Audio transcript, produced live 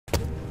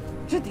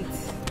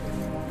Judith,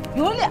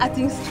 you're only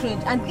acting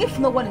strange, and if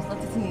no one is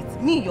noticing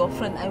it, me, your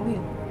friend, I will.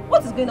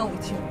 What is going on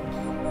with you?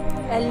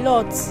 A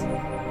lot.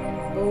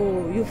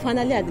 Oh, you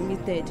finally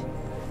admitted.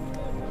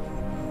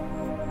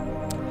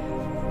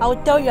 I'll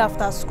tell you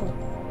after school.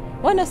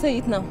 Why not say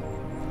it now?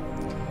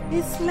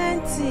 It's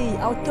plenty.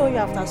 I'll tell you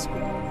after school.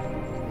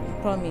 You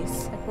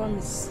promise? I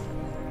promise.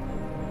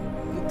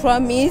 You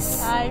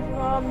promise? I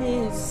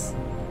promise.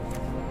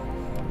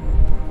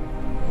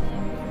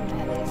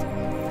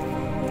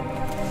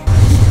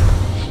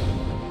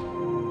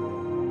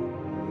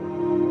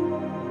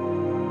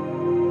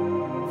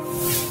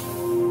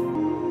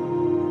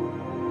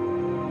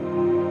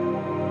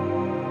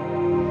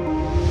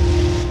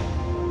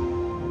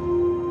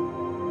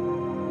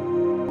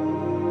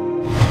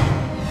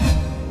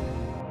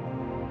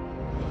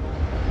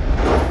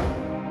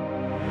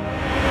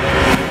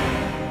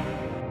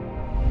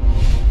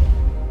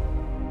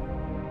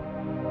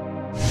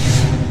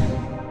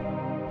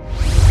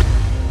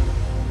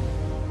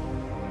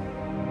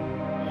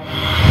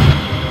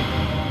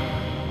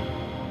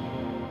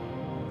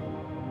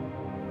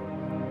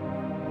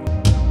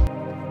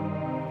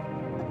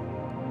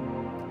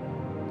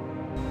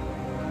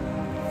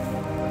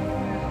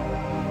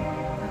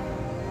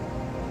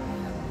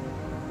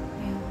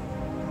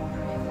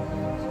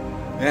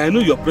 I know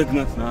you're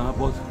pregnant now,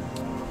 but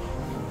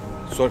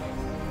sorry,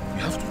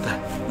 you have to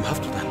die. You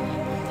have to die.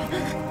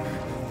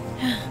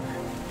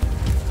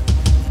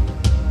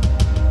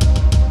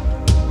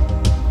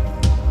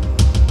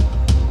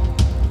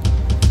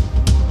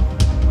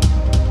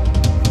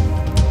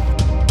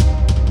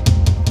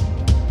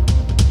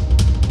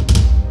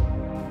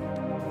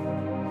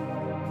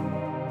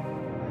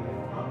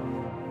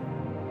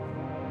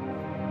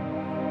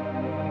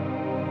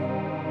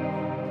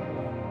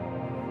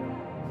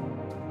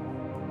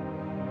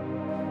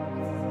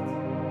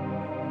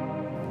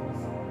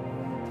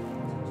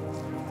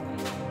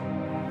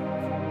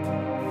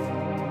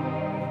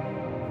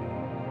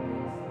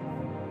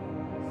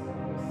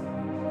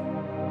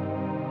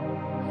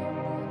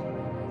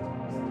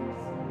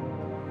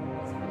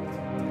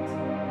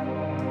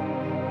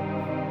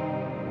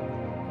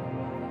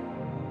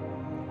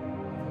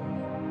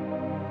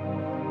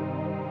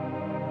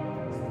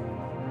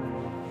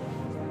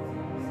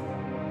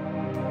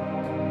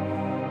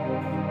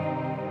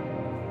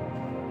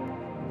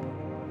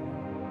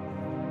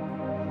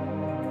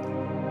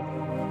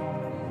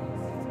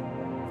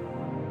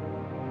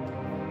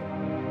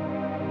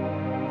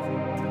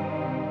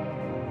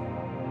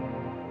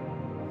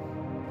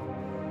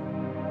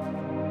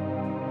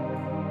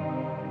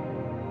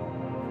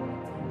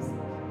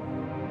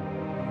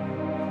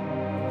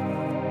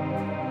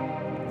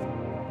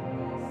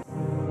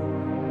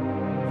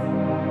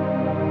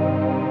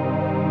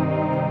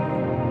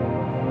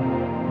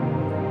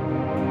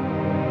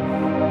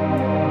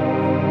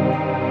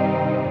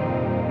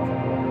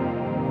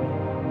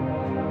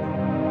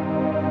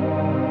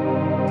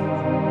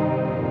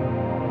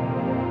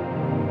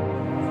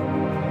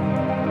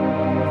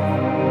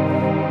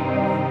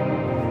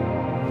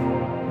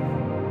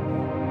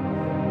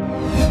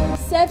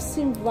 Serves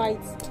him right.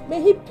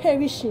 May he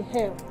perish in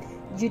hell.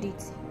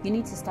 Judith, you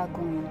need to start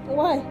going.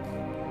 Why?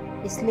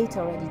 It's late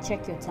already.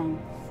 Check your time.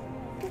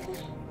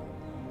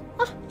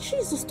 Ah,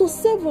 Jesus, to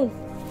 7.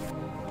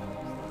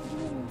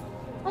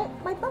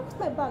 My bag's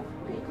my bag.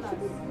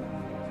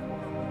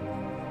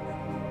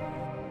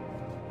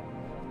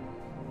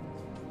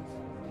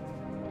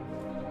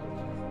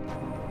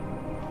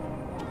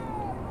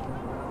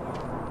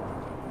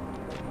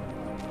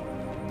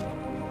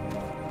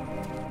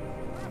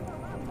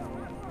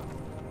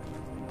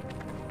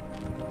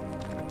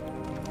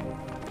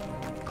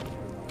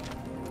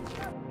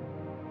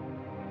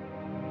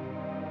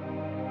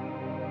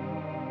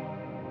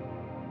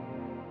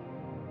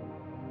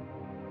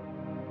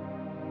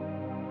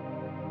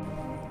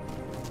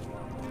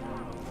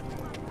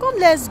 Come,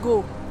 let's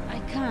go. I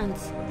can't.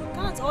 You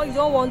can't, or you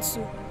don't want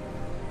to?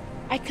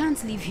 I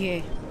can't live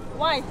here.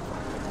 Why?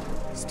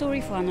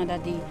 Story for another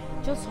day.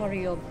 Just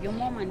hurry up. Your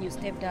mom and your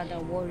stepdad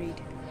are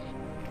worried.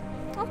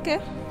 Okay.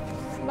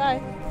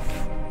 Bye.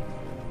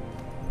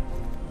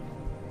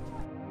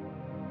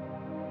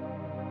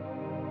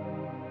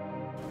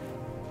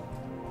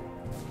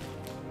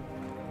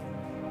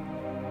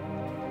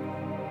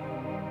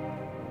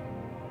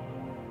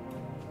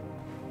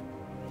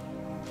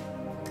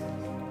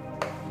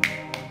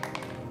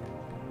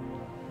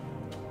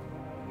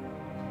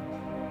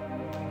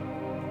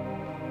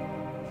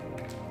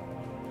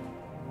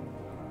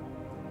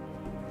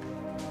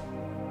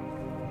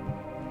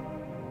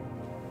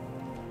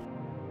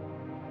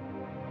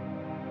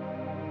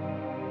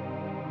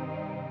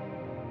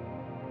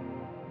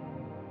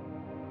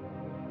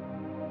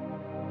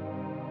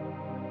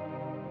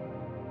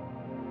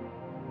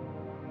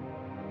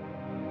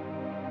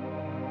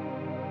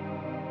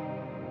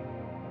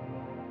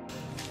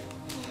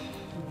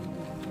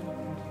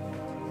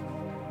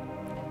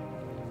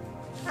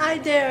 Hi,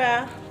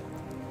 Dara.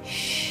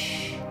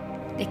 Shh.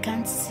 They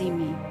can't see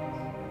me.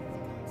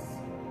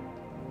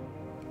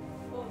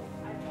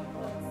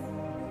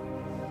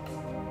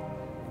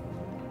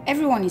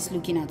 Everyone is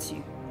looking at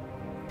you.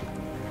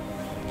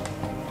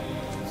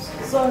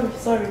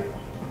 Sorry.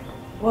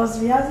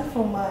 Was rehearsing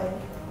for my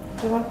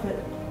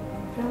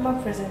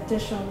drama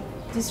presentation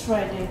this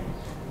Friday.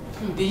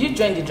 Did you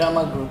join the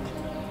drama group?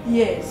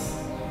 Yes.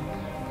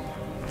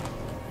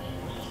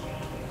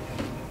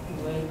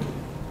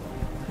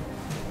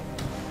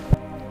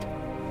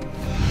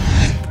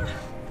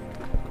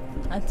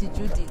 Auntie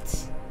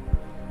Judith.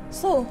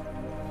 So,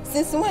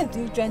 since when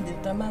do you join the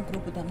drama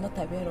group that I'm not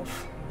aware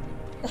of?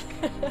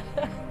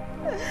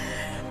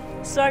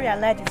 Sorry, I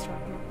lied this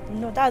one.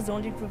 No, that's the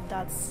only group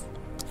that's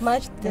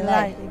Match the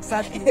lie.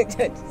 Exactly.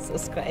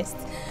 Jesus Christ.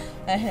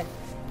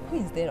 Who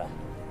is Dara?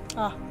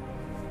 Ah,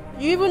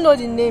 you even know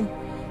the name.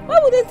 Why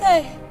wouldn't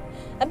I?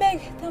 I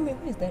beg, tell me,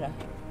 who is Dara?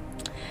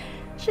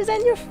 She's a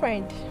new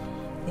friend.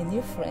 A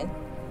new friend?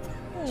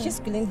 She's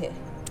schooling here.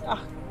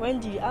 Ah,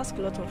 Wendy, you ask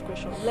a lot of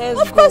questions. Let's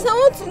go. Of course, I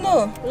want to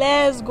know.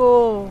 Let's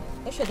go.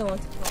 I sure don't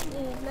want to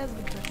know. Let's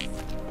go.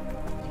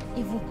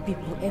 Evil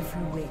people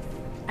everywhere.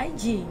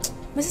 IG,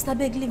 my sister,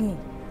 beg, leave me.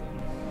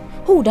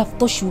 Who would have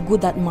thought she would go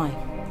that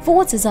mile? For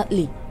what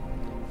exactly?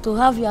 To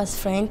have you as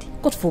friend?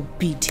 God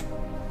forbid.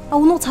 I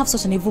will not have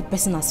such an evil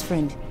person as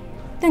friend.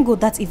 Thank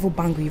God that evil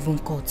bango even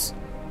caught.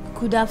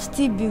 Could have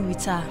still been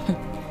with her.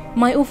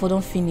 My offer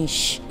don't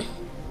finish.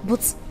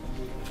 But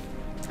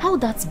how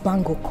that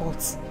bango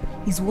caught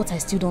is what I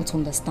still don't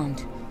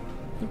understand.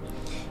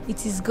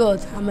 It is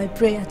God and my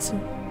prayer too.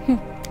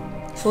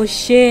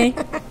 Oshe,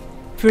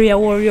 prayer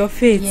warrior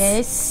faith.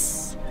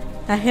 Yes.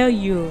 I hear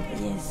you.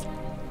 Yes.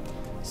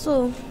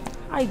 So,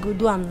 I go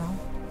do am now.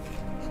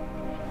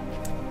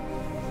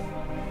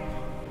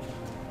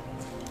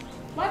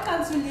 Why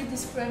can't you leave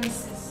these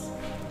premises?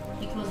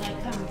 Because I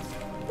can't.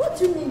 What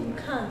do you mean you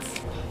can't?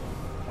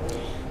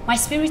 My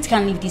spirit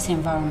can't leave this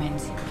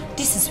environment.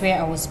 This is where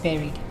I was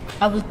buried.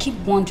 I will keep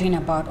wandering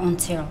about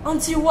until...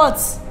 Until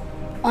what?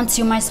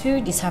 Until my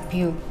spirit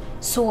disappears,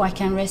 so I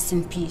can rest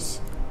in peace.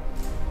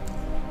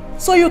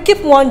 So you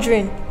keep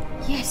wandering?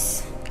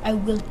 Yes, I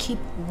will keep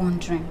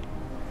wandering.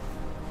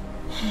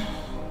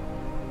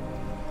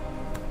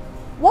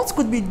 What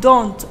could be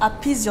done to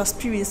appease your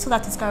spirit so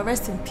that it can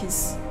rest in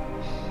peace?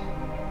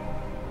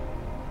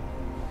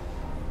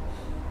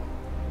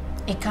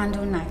 A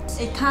candle night.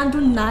 A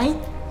candle night?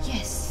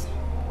 Yes.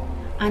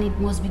 And it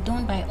must be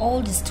done by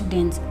all the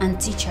students and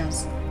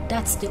teachers.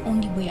 That's the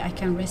only way I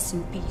can rest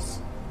in peace.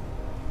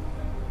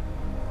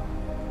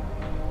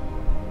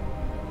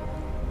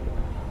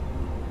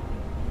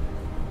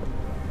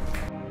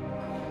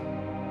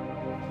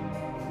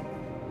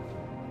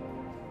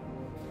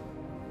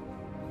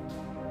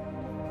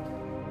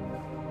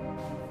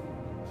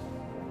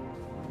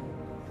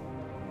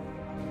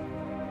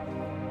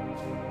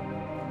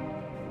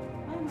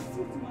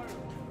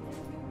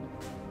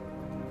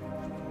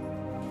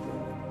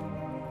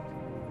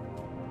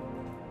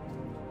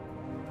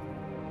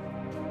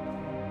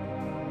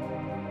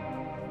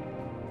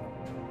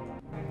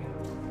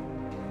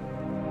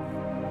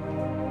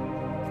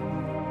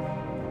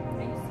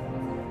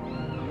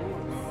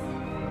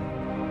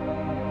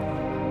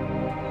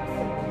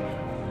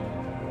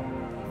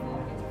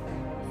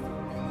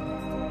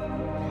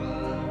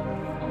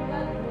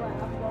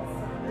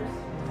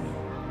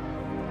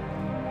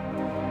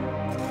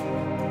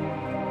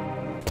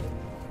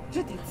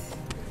 Judith,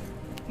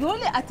 you're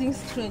only acting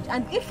strange,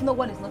 and if no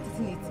one is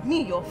noticing it,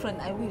 me, your friend,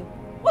 I will.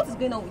 What is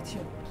going on with you?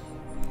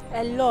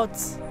 A lot.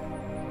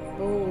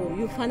 Oh,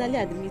 you finally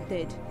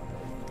admitted.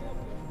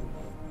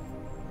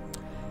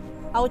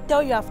 I'll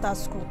tell you after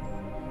school.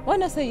 Why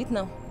not say it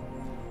now?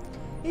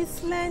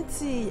 It's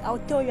plenty. I'll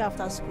tell you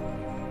after school.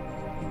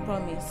 You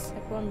promise? I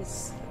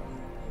promise.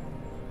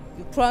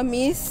 You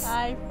promise?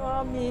 I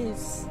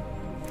promise.